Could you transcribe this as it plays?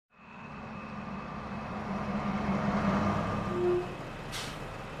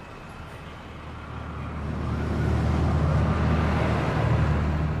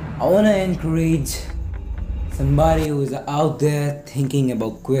I want to encourage somebody who is out there thinking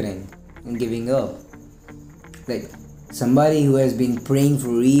about quitting and giving up. Like somebody who has been praying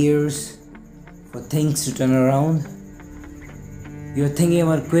for years for things to turn around. You're thinking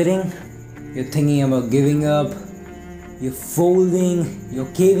about quitting, you're thinking about giving up, you're folding,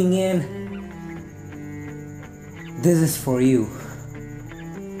 you're caving in. This is for you.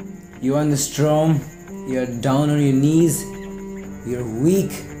 You're on the storm, you're down on your knees, you're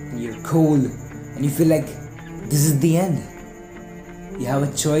weak, you're cold, and you feel like this is the end. You have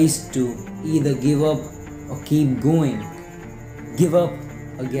a choice to either give up or keep going. Give up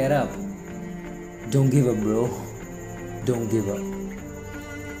or get up. Don't give up, bro. Don't give up.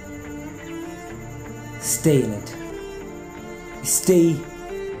 Stay in it. Stay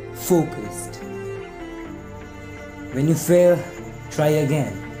focused. When you fail, try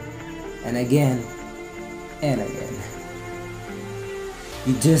again and again and again.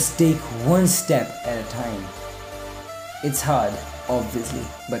 You just take one step at a time. It's hard, obviously,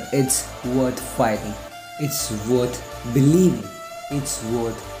 but it's worth fighting. It's worth believing. It's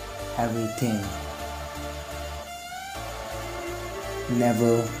worth everything.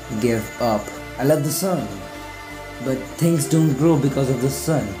 Never give up. I love the sun, but things don't grow because of the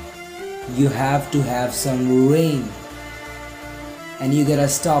sun. You have to have some rain. And you gotta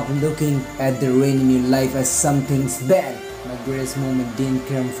stop looking at the rain in your life as something's bad. My greatest moment didn't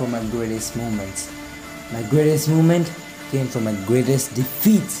come from my greatest moments. My greatest moment came from my greatest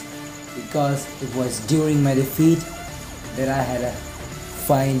defeats, because it was during my defeat that I had to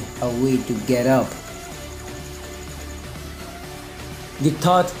find a way to get up. You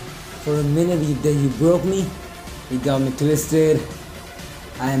thought for a minute that you broke me, you got me twisted.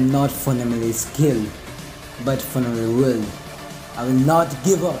 I am not fundamentally skilled, but fundamentally willed. I will not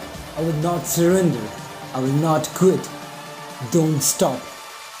give up. I will not surrender. I will not quit. Don't stop.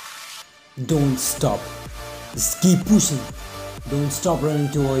 Don't stop. Just keep pushing. Don't stop running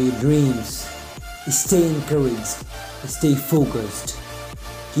toward your dreams. Stay encouraged. Stay focused.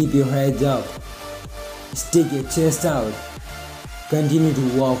 Keep your head up. Stick your chest out. Continue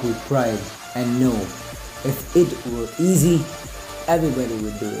to walk with pride and know, if it were easy, everybody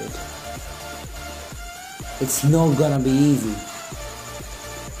would do it. It's not gonna be easy,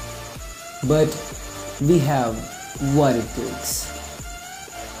 but we have what it takes.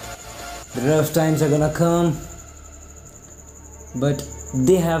 The rough times are gonna come, but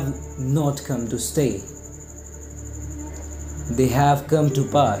they have not come to stay. They have come to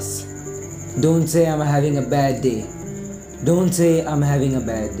pass. Don't say I'm having a bad day. Don't say I'm having a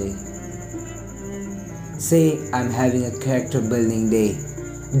bad day. Say I'm having a character building day.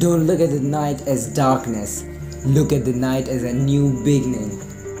 Don't look at the night as darkness. Look at the night as a new beginning.